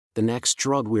The next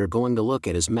drug we are going to look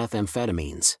at is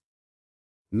methamphetamines.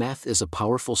 Meth is a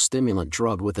powerful stimulant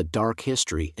drug with a dark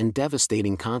history and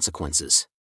devastating consequences.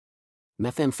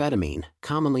 Methamphetamine,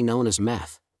 commonly known as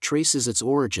meth, traces its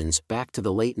origins back to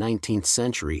the late 19th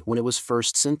century when it was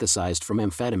first synthesized from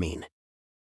amphetamine.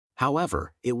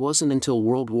 However, it wasn't until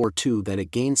World War II that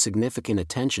it gained significant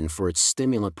attention for its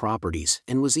stimulant properties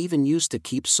and was even used to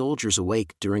keep soldiers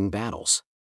awake during battles.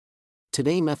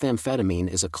 Today, methamphetamine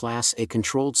is a Class A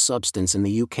controlled substance in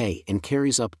the UK and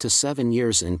carries up to 7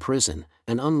 years in prison,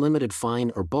 an unlimited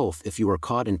fine or both if you are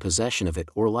caught in possession of it,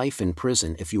 or life in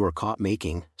prison if you are caught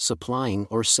making, supplying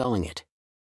or selling it.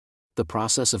 The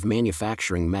process of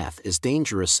manufacturing meth is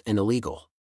dangerous and illegal.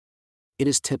 It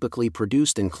is typically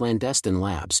produced in clandestine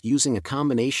labs using a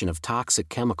combination of toxic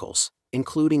chemicals,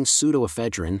 including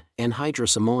pseudoephedrine,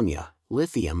 anhydrous ammonia,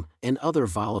 lithium, and other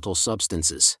volatile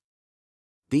substances.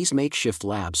 These makeshift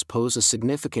labs pose a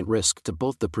significant risk to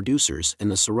both the producers and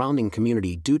the surrounding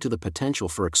community due to the potential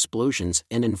for explosions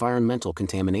and environmental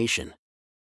contamination.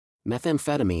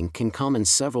 Methamphetamine can come in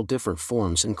several different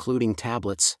forms, including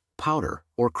tablets, powder,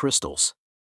 or crystals.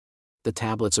 The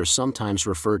tablets are sometimes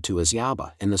referred to as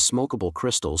yaba, and the smokable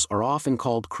crystals are often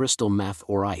called crystal meth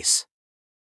or ice.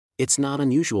 It's not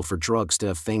unusual for drugs to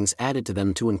have things added to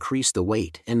them to increase the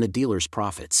weight and the dealer's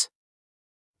profits.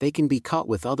 They can be cut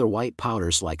with other white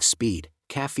powders like speed,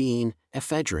 caffeine,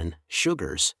 ephedrine,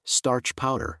 sugars, starch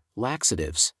powder,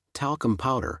 laxatives, talcum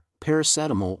powder,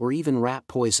 paracetamol, or even rat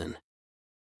poison.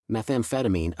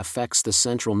 Methamphetamine affects the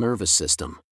central nervous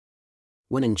system.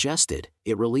 When ingested,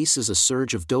 it releases a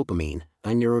surge of dopamine, a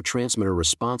neurotransmitter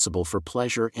responsible for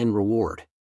pleasure and reward.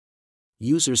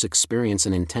 Users experience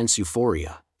an intense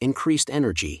euphoria, increased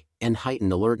energy, and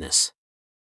heightened alertness.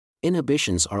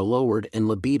 Inhibitions are lowered and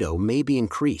libido may be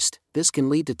increased. This can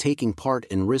lead to taking part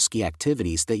in risky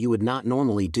activities that you would not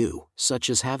normally do,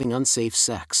 such as having unsafe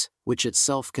sex, which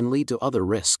itself can lead to other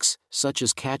risks, such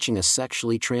as catching a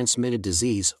sexually transmitted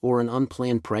disease or an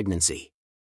unplanned pregnancy.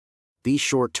 These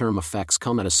short-term effects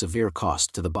come at a severe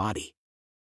cost to the body.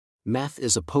 Meth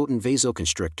is a potent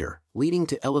vasoconstrictor, leading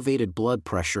to elevated blood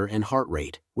pressure and heart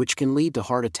rate, which can lead to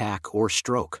heart attack or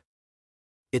stroke.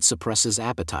 It suppresses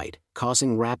appetite,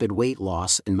 causing rapid weight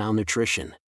loss and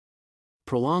malnutrition.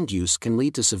 Prolonged use can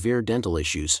lead to severe dental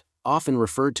issues, often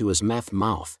referred to as meth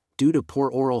mouth, due to poor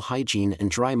oral hygiene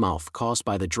and dry mouth caused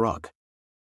by the drug.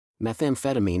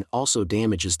 Methamphetamine also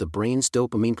damages the brain's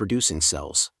dopamine-producing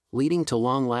cells, leading to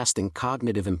long-lasting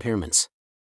cognitive impairments.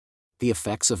 The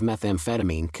effects of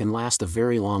methamphetamine can last a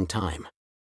very long time.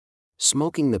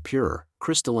 Smoking the pure,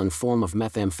 crystalline form of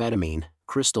methamphetamine,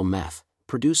 crystal meth,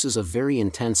 produces a very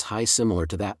intense high similar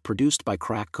to that produced by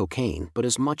crack cocaine but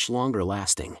is much longer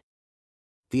lasting.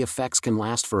 The effects can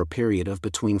last for a period of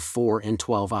between 4 and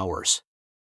 12 hours.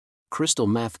 Crystal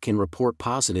meth can report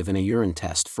positive in a urine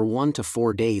test for 1 to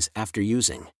 4 days after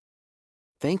using.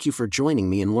 Thank you for joining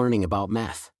me in learning about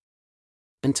meth.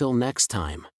 Until next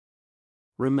time.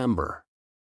 Remember,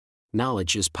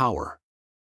 knowledge is power.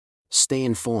 Stay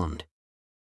informed.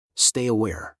 Stay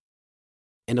aware.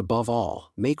 And above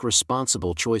all, make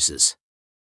responsible choices.